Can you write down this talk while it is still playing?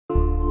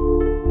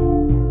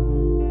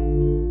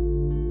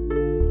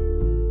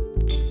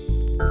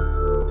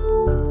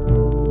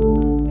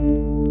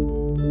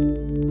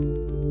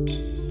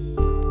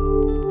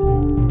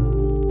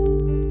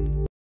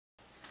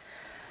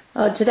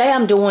Today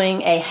I'm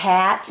doing a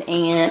hat,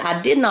 and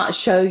I did not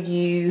show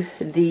you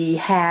the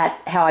hat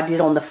how I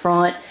did on the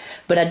front,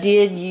 but I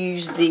did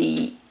use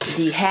the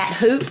hat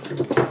hoop,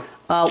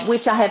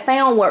 which I have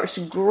found works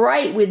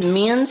great with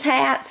men's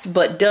hats,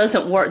 but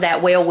doesn't work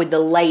that well with the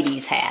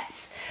ladies'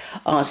 hats.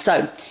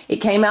 So it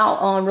came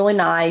out really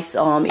nice.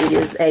 It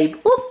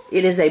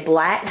is a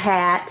black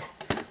hat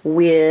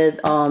with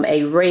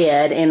a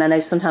red, and I know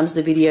sometimes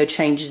the video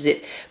changes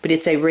it, but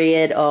it's a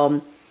red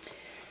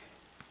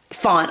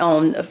font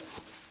on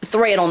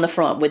thread on the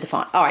front with the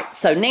font. Alright,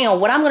 so now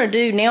what I'm going to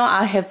do, now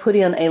I have put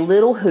in a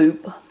little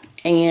hoop,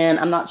 and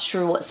I'm not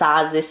sure what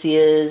size this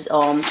is.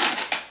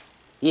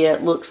 Yeah,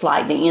 it looks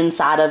like the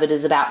inside of it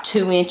is about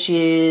 2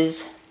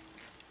 inches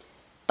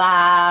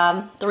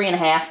by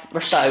 3.5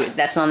 or so.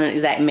 That's not an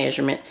exact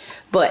measurement,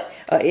 but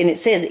and it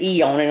says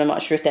E on it. I'm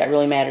not sure if that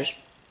really matters,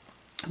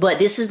 but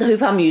this is the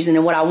hoop I'm using,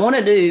 and what I want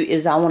to do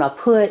is I want to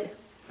put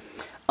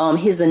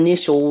his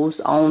initials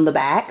on the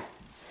back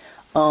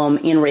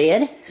in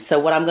red. So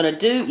what I'm going to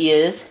do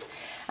is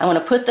I'm going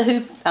to put the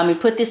hoop,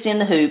 put this in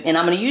the hoop, and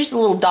I'm going to use the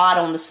little dot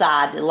on the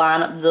side to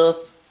line up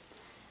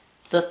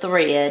the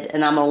thread,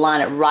 and I'm going to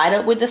line it right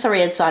up with the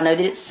thread so I know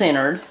that it's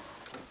centered.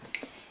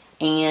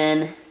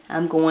 And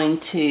I'm going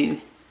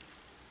to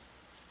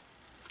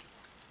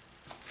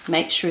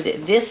make sure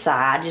that this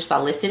side, just by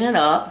lifting it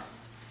up,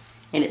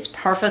 and it's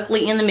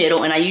perfectly in the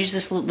middle. And I use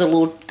this the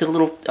little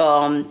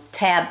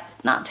tab,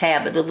 not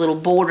tab, but the little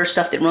border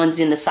stuff that runs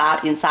in the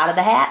inside of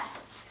the hat.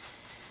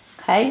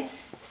 Okay,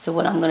 so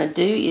what I'm going to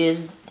do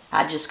is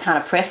I just kind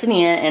of press it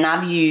in, and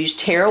I've used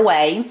Tear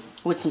Away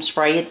with some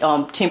spray,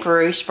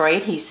 temporary spray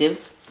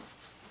adhesive.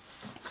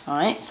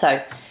 Alright,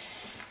 so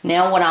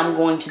now what I'm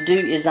going to do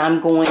is I'm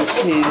going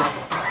to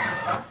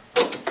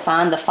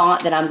find the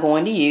font that I'm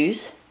going to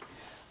use.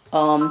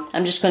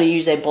 I'm just going to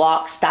use a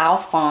block style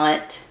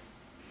font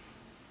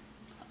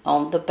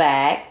on the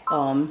back.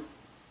 Like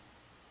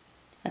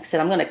I said,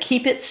 I'm going to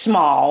keep it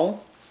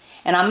small,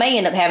 and I may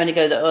end up having to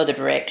go the other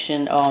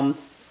direction.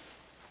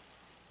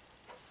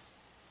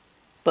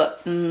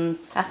 But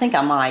I think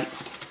I might.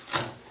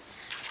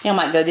 I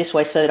might go this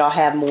way so that I'll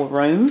have more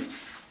room.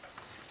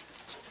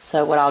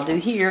 So what I'll do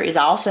here is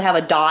I also have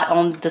a dot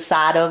on the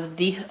side of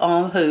the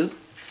hoop.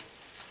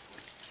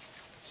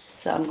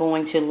 So I'm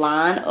going to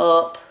line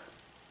up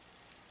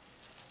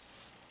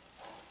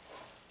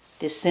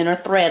this center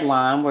thread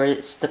line where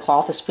the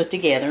cloth is put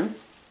together.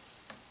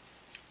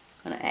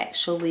 I'm going to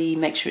actually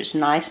make sure it's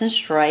nice and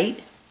straight.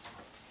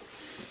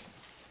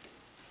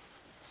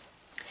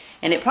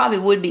 And it probably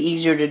would be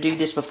easier to do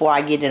this before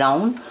I get it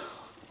on.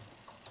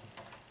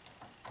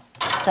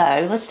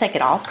 So let's take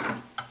it off.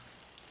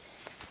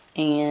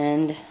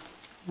 And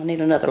I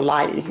need another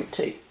light in here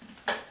too.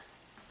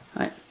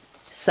 Alright,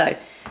 so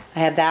I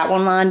have that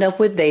one lined up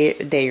with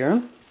there.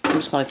 I'm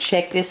just going to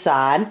check this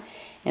side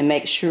and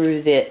make sure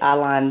that I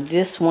line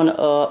this one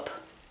up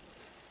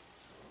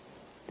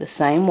the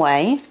same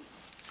way.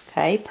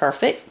 Okay,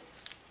 perfect.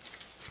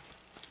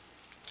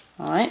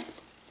 Alright.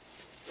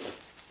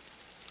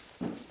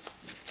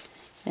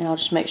 And I'll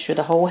just make sure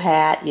the whole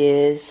hat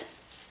is,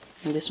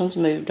 and this one's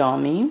moved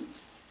on me.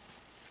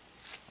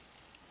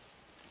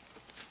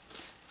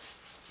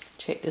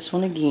 Check this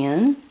one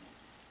again.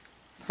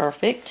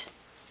 Perfect.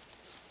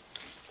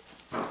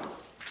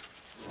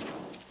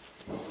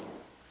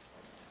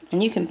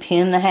 And you can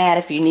pin the hat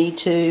if you need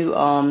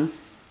to.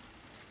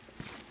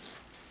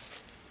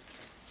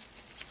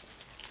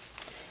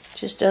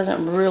 Just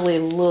doesn't really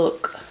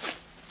look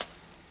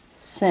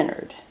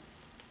centered.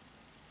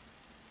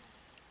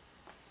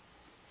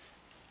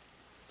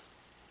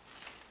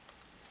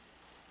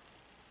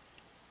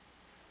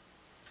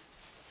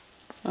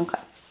 Okay.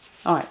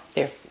 Alright,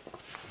 there.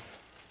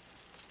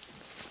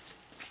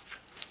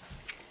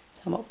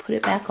 So I'm going to put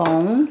it back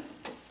on,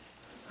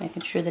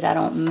 making sure that I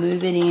don't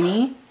move it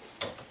any.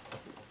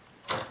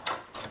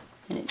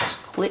 And it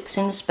just clicks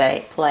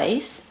into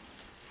place.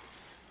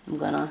 I'm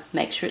going to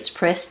make sure it's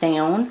pressed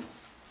down.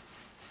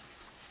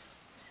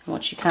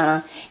 Once you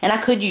kind of, and I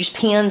could use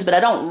pins, but I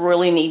don't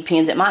really need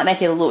pins. It might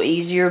make it a little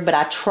easier, but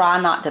I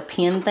try not to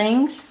pin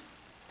things.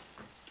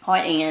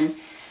 Alright, and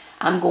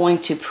I'm going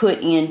to put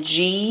in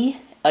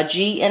a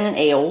G and an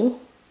L,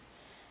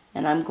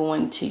 and I'm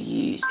going to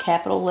use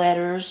capital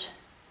letters.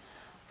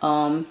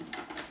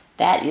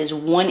 That is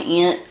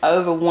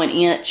over 1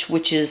 inch,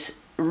 which is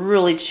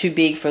really too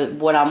big for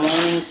what I'm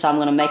wanting, so I'm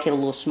going to make it a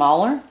little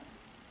smaller.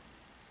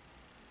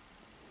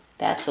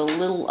 That's a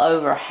little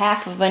over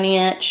 1/2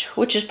 inch,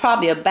 which is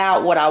probably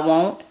about what I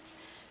want.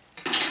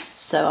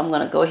 So I'm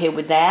going to go ahead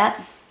with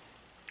that,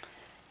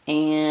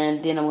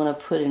 and then I'm going to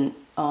put an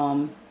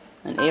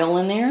L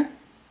in there.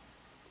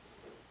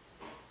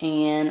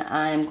 And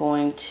I'm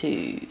going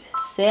to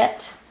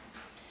set.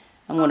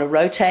 I'm going to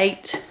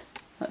rotate.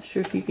 Not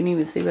sure if you can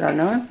even see what I'm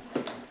doing.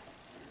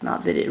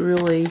 Not that it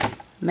really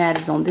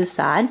matters on this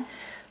side,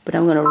 but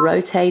I'm going to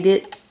rotate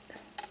it.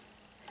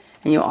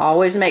 And you'll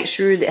always make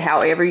sure that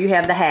however you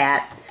have the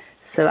hat,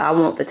 so I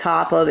want the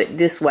top of it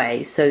this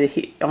way. So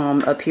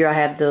up here I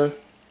have the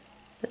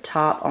the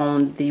top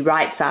on the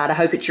right side. I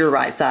hope it's your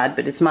right side,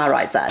 but it's my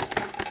right side.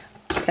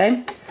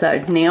 Okay,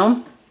 so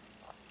now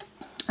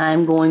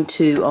I'm going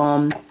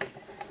to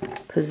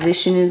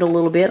position it a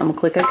little bit. I'm going to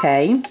click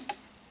OK.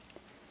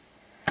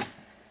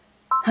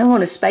 I'm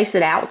going to space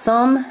it out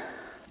some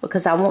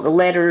because I want the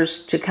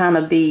letters to kind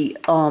of be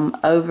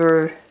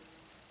over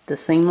the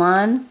seam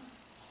line.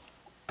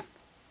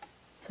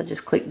 So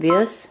just click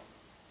this.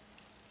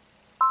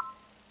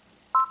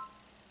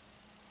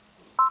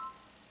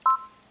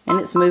 And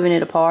it's moving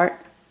it apart.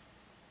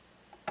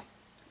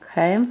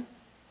 Okay. I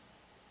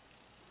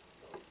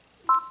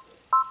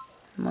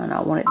might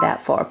not want it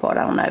that far apart.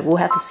 I don't know. We'll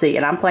have to see.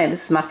 And I'm playing.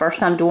 This is my first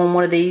time doing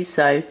one of these,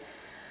 so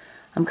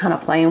I'm kind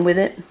of playing with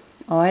it.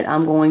 Alright,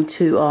 I'm going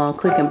to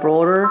click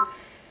embroider.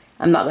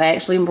 I'm not going to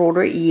actually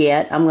embroider it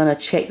yet. I'm going to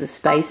check the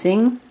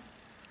spacing.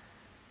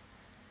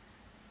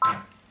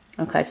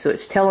 Okay, so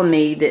it's telling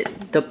me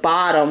that the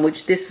bottom,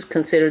 which this is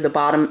considered the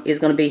bottom, is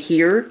going to be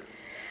here.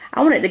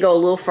 I want it to go a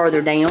little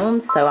further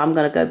down, so I'm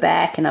going to go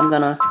back and I'm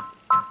going to,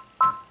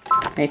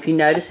 and if you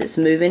notice, it's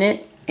moving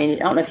it. And I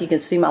don't know if you can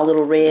see my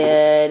little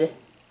red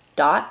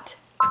dot.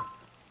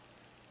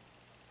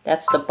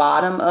 That's the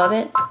bottom of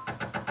it.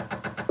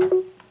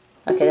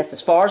 Okay, that's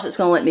as far as it's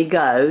going to let me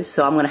go,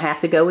 so I'm going to have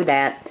to go with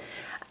that.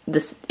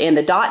 And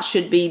the dot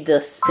should be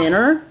the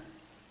center.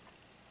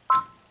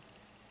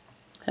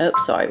 Oh,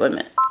 sorry, wait a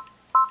minute.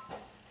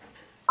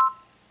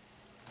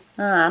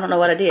 I don't know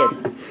what I did.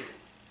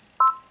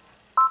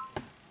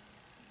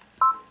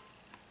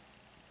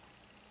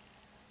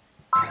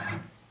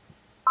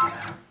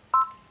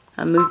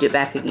 I moved it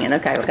back again.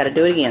 Okay, I've got to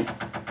do it again.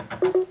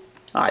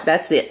 Alright,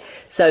 that's it.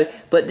 So,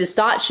 but this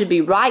dot should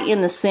be right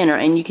in the center,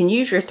 and you can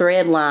use your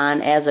thread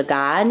line as a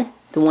guide,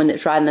 the one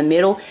that's right in the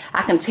middle.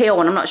 I can tell,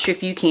 and I'm not sure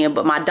if you can,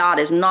 but my dot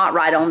is not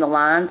right on the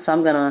line, so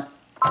I'm going to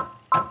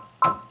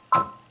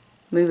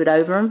move it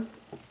over.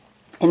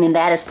 And then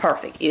that is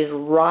perfect. It is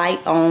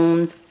right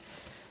on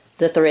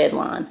the thread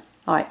line.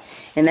 Alright,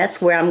 and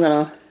that's where I'm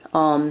going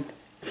to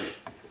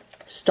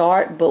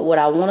start, but what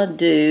I want to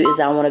do is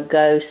I want to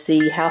go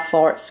see how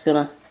far it's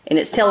going to, and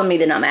it's telling me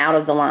that I'm out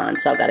of the line,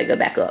 so I've got to go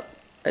back up.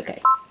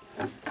 Okay.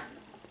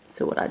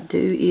 So what I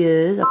do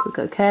is I click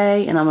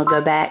OK, and I'm going to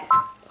go back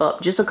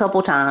up just a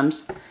couple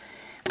times.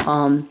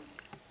 And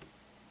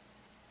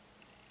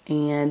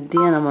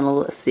then I'm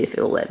going to see if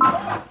it'll let me.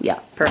 Yeah,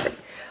 perfect.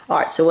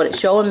 Alright, so what it's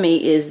showing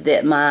me is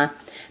that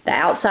the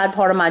outside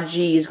part of my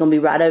G is going to be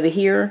right over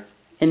here,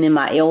 and then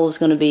my L is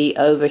going to be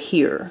over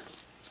here.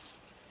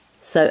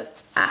 So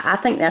I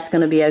think that's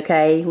going to be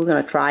okay. We're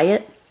going to try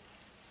it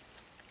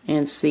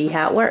and see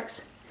how it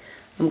works.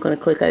 I'm going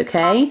to click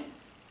OK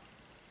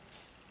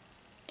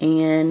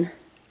and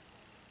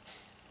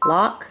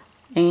lock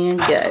and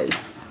go.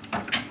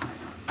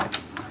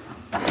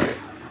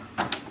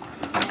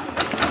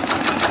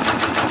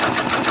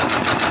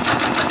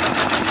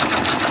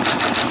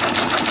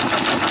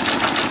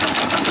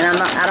 And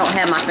I don't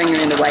have my finger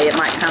in the way. It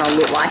might kind of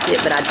look like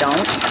it, but I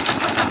don't.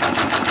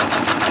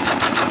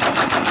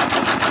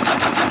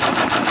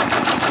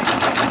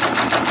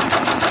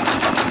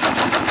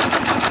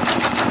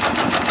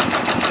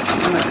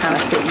 I'm going to kind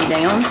of sit you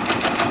down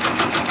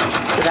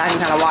so that I can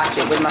kind of watch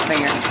it with my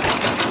finger.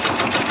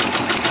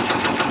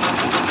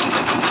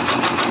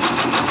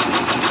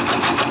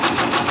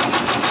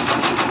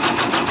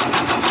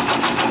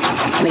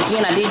 And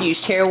again, I did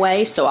use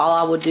tearaway, so all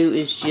I would do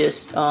is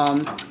just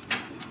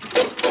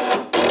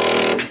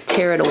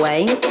tear it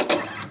away.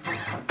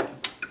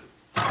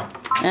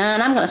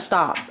 And I'm going to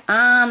stop.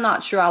 I'm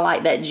not sure I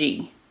like that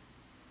G.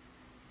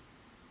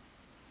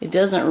 It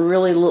doesn't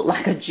really look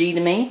like a G to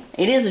me.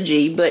 It is a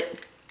G, but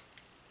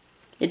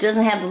it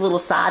doesn't have the little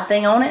side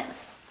thing on it.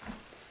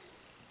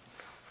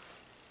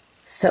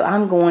 So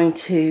I'm going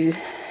to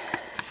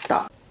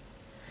stop.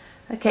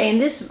 Okay,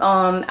 and this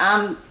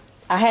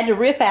I had to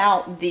rip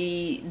out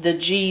the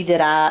G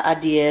that I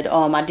did.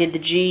 I did the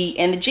G,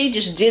 and the G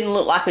just didn't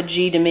look like a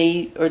G to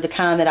me, or the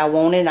kind that I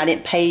wanted. I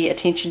didn't pay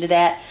attention to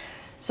that.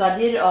 So I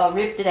did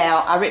ripped it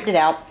out.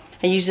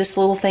 I used this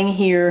little thing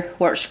here,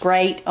 works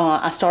great.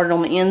 I started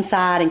on the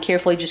inside and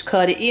carefully just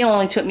cut it. It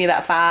only took me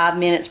about 5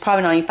 minutes,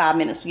 probably not even 5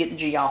 minutes to get the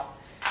G off.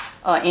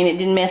 And it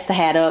didn't mess the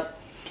hat up.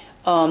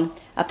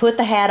 I put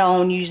the hat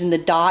on using the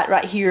dot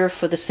right here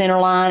for the center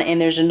line,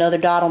 and there's another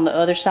dot on the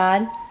other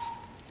side.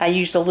 I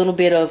used a little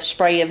bit of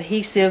spray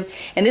adhesive,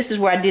 and this is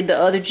where I did the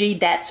other G.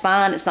 That's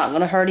fine. It's not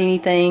going to hurt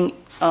anything.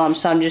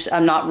 So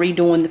I'm not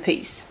redoing the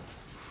piece.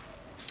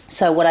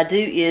 So what I do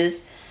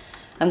is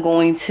I'm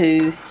going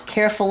to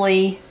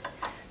carefully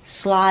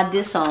slide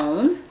this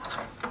on.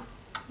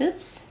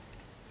 Oops.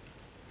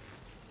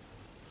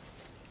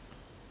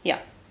 Yeah,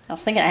 I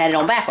was thinking I had it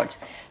on backwards.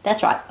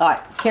 That's right. All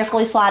right,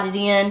 carefully slide it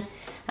in.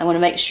 I'm going to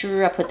make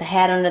sure I put the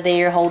hat under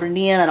there, hold it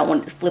in. I don't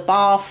want it to flip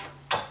off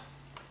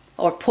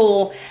or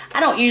pull. I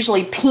don't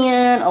usually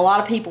pin. A lot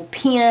of people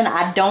pin.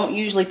 I don't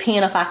usually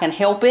pin if I can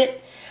help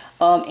it.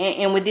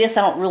 And with this,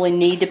 I don't really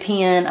need to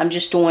pin. I'm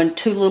just doing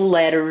 2 little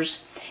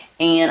letters,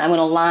 and I'm going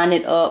to line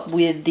it up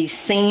with the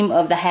seam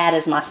of the hat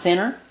as my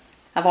center.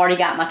 I've already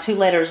got my 2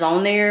 letters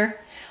on there.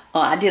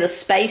 I did a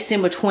space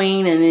in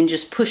between and then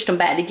just pushed them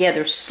back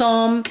together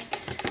some.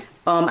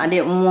 I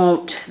didn't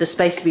want the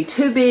space to be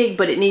too big,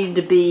 but it needed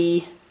to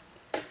be,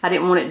 I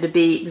didn't want it to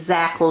be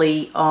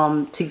exactly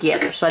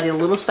together. So I did a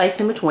little space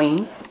in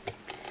between.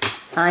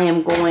 I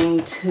am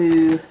going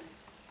to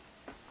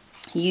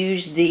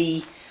use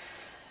the,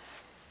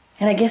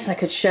 and I guess I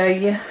could show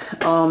you,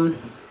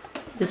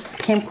 this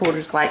camcorder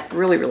is like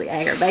really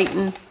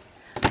aggravating.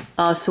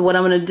 So what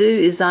I'm going to do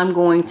is I'm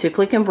going to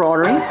click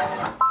embroidery,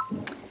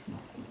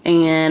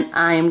 and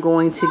I am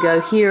going to go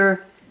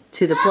here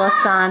to the plus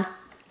sign.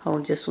 Hold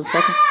on just 1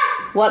 second.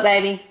 What,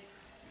 baby?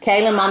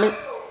 Kaylin, Mama,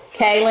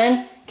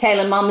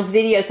 Kaylin, Mama's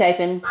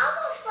videotaping.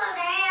 Mama, slow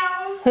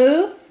down.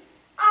 Who?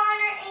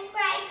 Honor and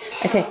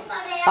Grace. Okay.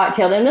 All right,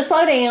 tell them to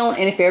slow down,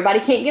 and if everybody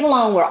can't get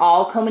along, we're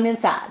all coming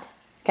inside.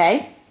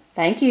 Okay?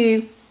 Thank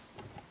you.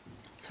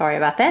 Sorry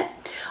about that.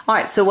 All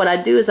right, so what I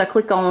do is I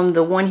click on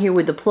the one here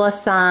with the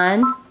plus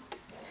sign,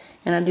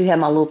 and I do have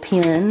my little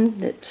pen,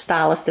 the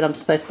stylus that I'm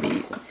supposed to be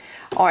using.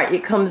 All right,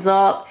 it comes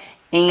up,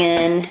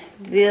 and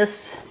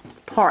this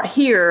part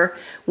here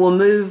will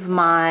move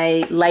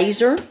my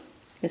laser.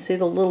 You see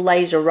the little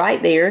laser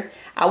right there.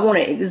 I want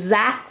it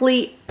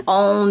exactly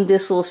on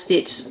this little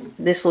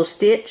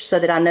stitch so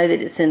that I know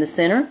that it's in the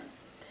center.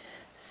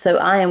 So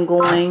I am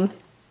going,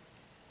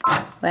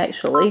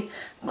 actually,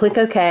 click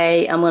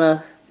OK. I'm going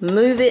to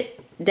move it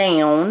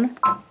down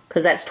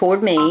because that's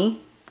toward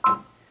me.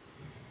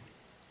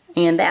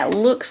 And that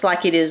looks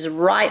like it is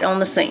right on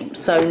the seam.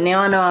 So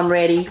now I know I'm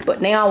ready,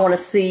 but now I want to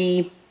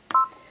see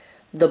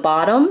the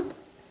bottom.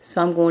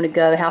 So I'm going to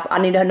go, I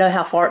need to know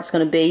how far it's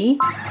going to be.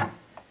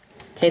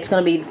 Okay, it's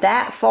going to be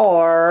that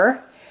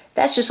far.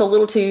 That's just a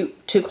little too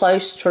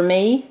close for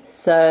me.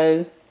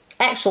 So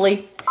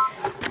actually,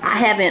 I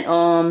haven't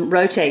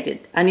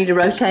rotated. I need to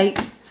rotate.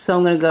 So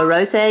I'm going to go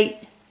rotate,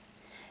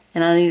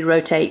 and I need to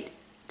rotate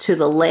to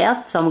the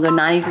left. So I'm going to go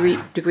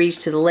 90 degrees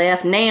to the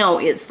left. Now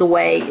it's the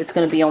way it's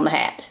going to be on the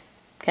hat.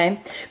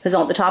 Okay, because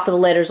on the top of the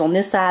letters on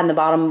this side and the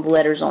bottom of the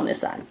letters on this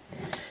side.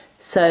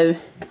 So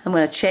I'm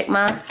going to check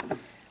my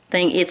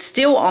thing. It's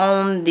still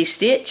on the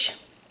stitch.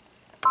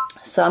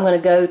 So I'm going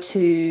to go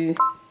to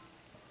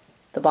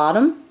the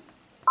bottom.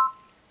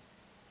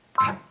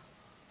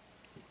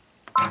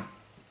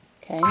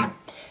 Okay,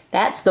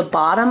 that's the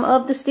bottom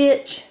of the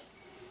stitch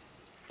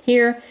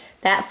here,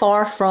 that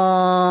far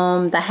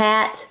from the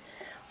hat.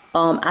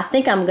 I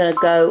think I'm going to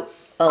go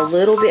a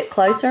little bit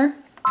closer,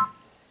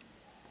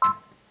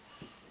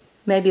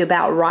 maybe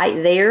about right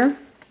there,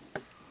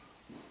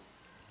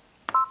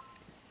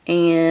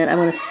 and I'm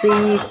going to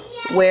see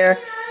where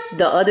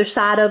the other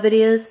side of it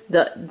is.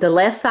 The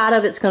left side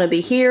of it's going to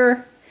be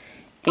here,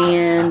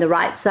 and the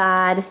right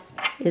side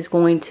is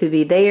going to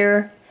be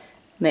there.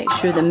 Make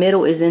sure the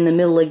middle is in the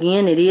middle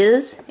again. It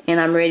is, and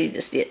I'm ready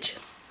to stitch.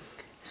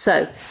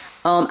 So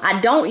I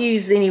don't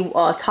use any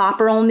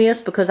topper on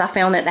this because I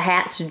found that the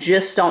hats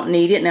just don't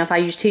need it. Now if I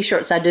use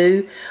t-shirts I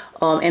do,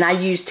 and I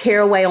use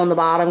tearaway on the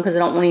bottom because I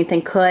don't want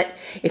anything cut.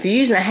 If you're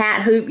using a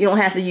hat hoop, you don't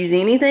have to use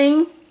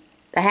anything.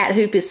 The hat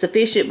hoop is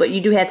sufficient, but you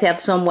do have to have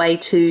some way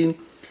to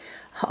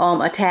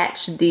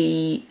attach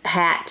the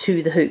hat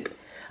to the hoop,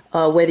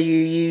 whether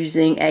you're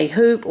using a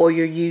hoop or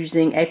you're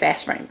using a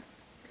fast frame.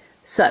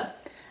 So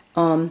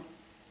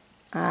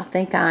I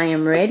think I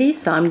am ready,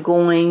 so I'm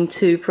going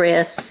to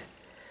press,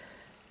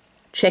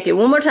 check it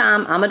one more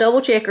time. I'm a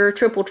double checker,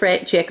 triple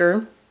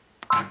checker.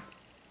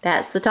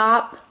 That's the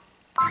top.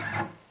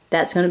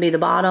 That's going to be the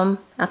bottom.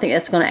 I think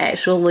that's going to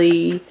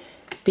actually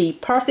be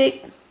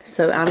perfect.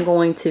 So I'm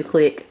going to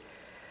click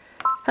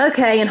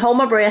OK and hold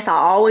my breath. I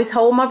always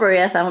hold my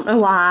breath. I don't know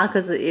why,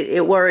 because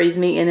it worries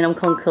me. And then I'm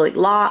going to click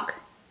lock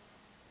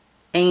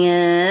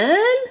and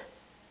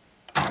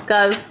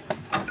go.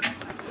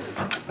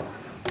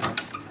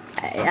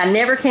 I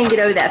never can get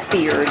over that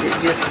fear.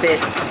 It's just that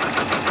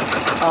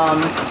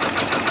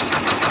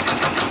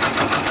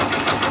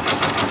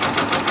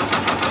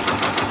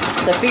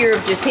the fear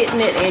of just hitting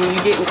it and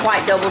you didn't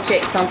quite double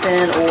check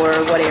something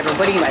or whatever.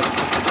 But anyway,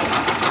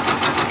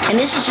 and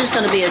this is just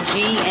going to be a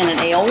G and an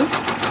L.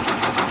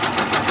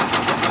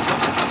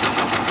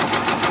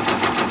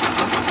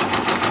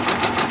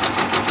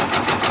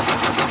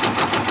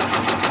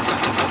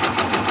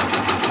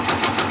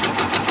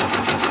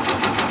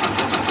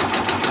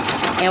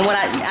 And what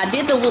I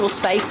did the little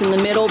space in the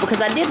middle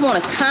because I did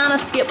want to kind of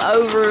skip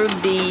over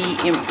the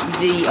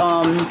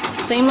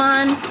seam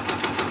line.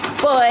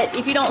 But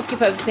if you don't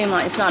skip over the seam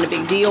line, it's not a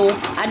big deal.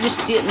 I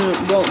just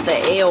didn't want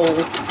the L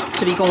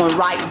to be going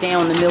right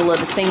down the middle of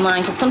the seam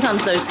line because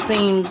sometimes those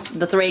seams,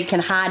 the thread can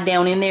hide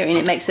down in there and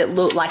it makes it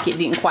look like it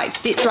didn't quite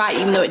stitch right,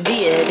 even though it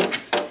did.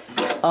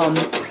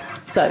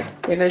 So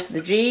there goes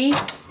the G.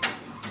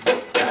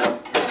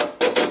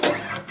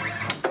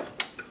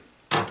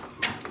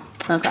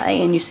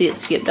 Okay, and you see it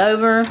skipped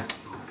over.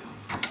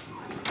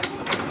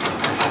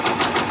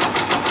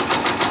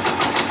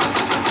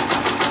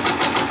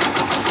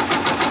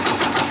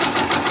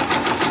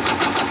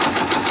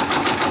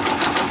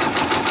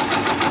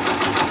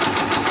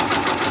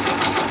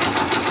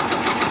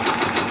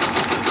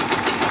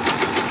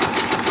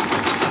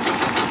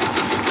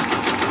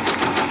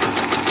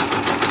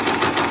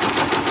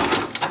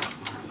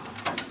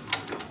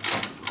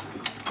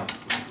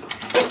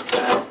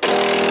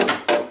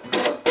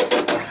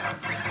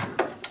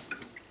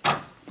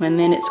 And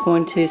then it's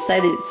going to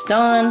say that it's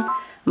done.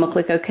 I'm going to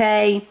click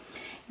OK.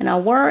 And I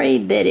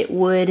worried that it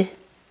would,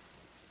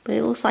 but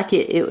it looks like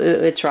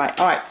it's right.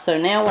 Alright, so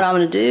now what I'm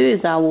going to do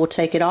is I will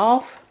take it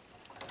off.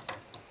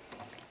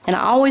 And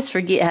I always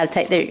forget how to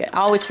take, there you go.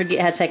 I always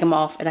forget how to take them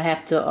off, and I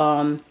have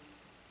to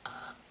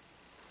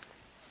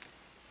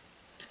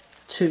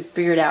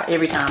figure it out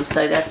every time,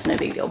 so that's no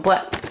big deal.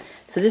 But,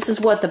 so this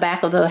is what the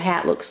back of the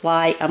hat looks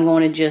like. I'm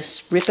going to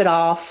just rip it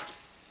off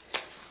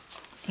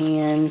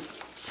and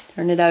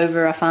turn it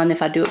over. I find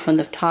if I do it from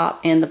the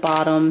top and the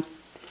bottom,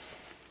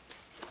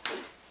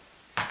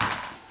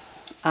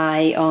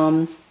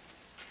 I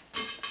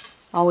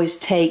always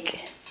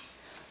take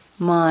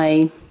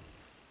my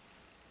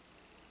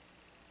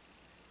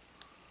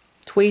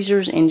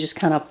tweezers and just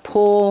kind of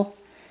pull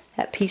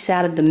that piece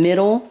out of the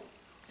middle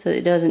so that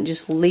it doesn't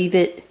just leave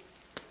it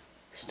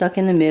stuck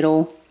in the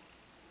middle.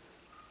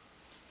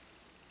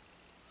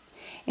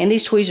 And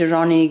these tweezers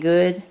aren't any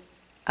good.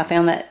 I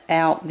found that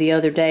out the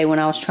other day when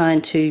I was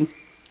trying to,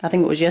 I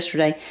think it was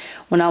yesterday,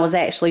 when I was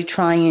actually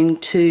trying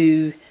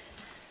to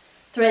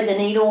thread the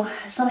needle.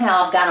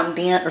 Somehow I've got them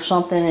bent or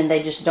something, and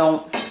they just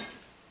don't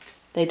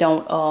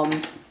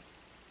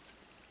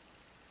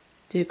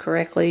do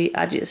correctly.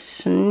 I just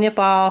snip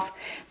off,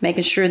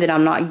 making sure that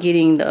I'm not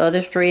getting the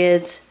other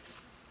threads.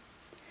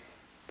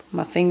 Put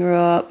my finger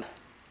up,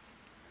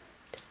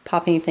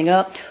 pop anything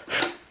up,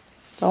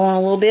 throw on a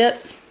little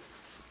bit,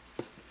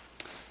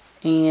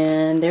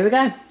 and there we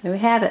go. There we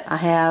have it. I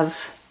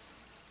have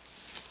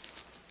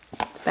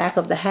the back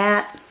of the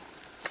hat.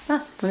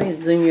 Let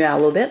me zoom you out a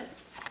little bit.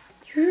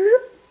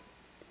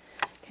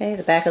 Okay,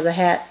 the back of the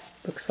hat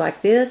looks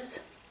like this,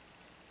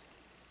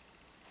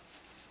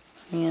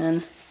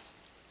 and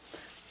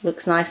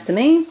looks nice to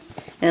me.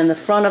 And the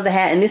front of the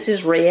hat, and this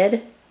is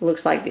red,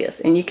 looks like this,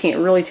 and you can't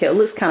really tell. It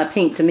looks kind of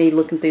pink to me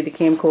looking through the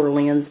camcorder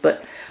lens,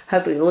 but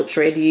hopefully it looks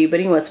red to you. But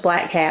anyway, it's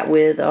black hat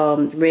with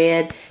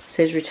red. It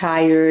says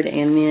retired,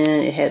 and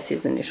then it has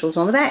his initials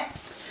on the back.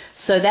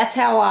 So that's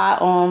how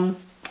I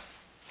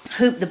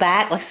hoop the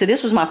back. Like I said,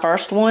 this was my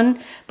first one,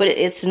 but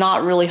it's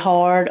not really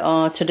hard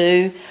to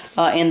do.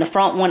 And the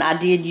front one, I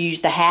did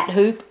use the hat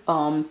hoop,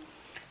 and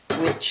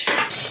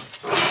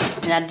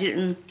I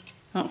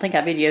don't think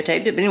I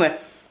videotaped it, but anyway,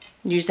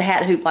 use the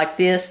hat hoop like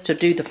this to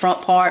do the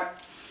front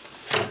part,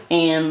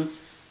 and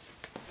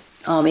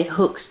it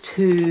hooks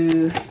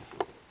to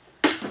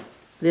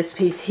this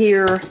piece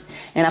here,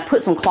 and I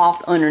put some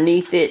cloth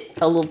underneath it,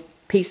 a little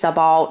piece I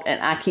bought,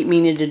 and I keep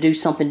meaning to do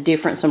something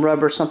different, some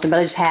rubber or something, but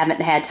I just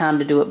haven't had time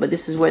to do it. But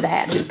this is where the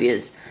hat hoop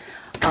is,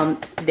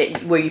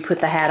 where you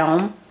put the hat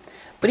on.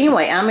 But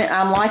anyway,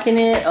 I'm liking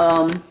it.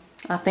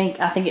 I think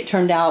it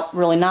turned out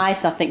really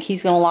nice. I think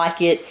he's gonna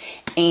like it.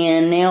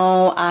 And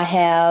now I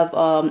have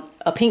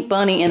a pink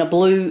bunny and a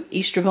blue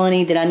Easter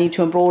bunny that I need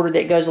to embroider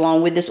that goes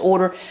along with this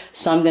order.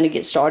 So I'm gonna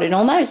get started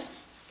on those.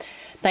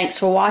 Thanks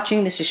for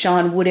watching. This is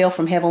Shawn Woodell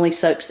from Heavenly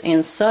Soaps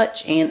and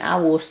Such, and I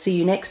will see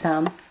you next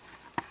time.